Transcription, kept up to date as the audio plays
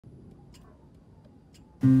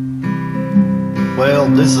Well,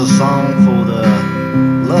 this is a song for the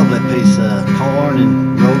lovely piece of corn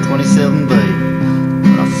in row 27B.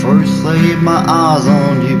 When I first laid my eyes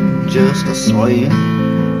on you, just a swaying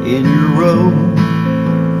in your row,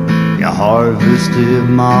 you harvested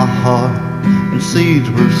my heart and seeds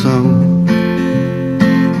were sown.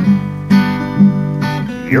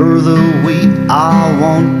 You're the wheat I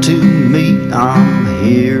want to meet, I'm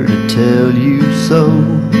here to tell you so.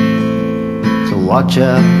 So watch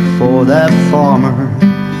out for that farmer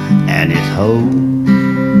and his hoe.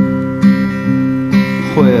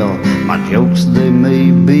 Well, my jokes, they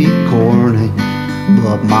may be corny,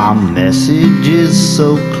 but my message is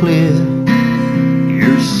so clear.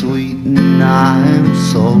 You're sweet and I am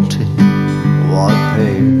salty, what a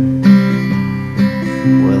pair.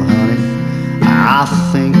 Well, honey, I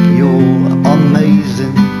think you're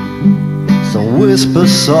amazing, so whisper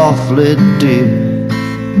softly, dear,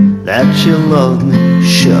 that you love me.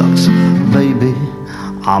 Shucks, baby,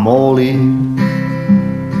 I'm all ears.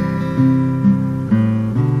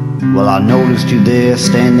 Well, I noticed you there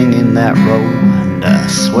standing in that road and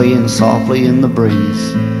swaying softly in the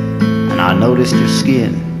breeze, and I noticed your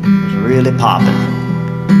skin was really popping.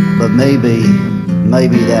 But maybe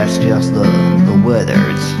that's just the weather.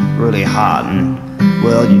 It's really hot, and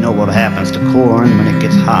well, you know what happens to corn when it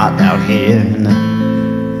gets hot out here in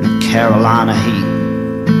the Carolina heat.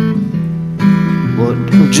 Well,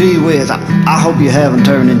 gee whiz, I hope you haven't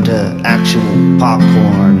turned into actual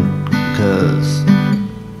popcorn, 'cause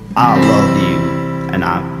I love you and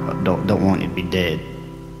I don't want you to be dead.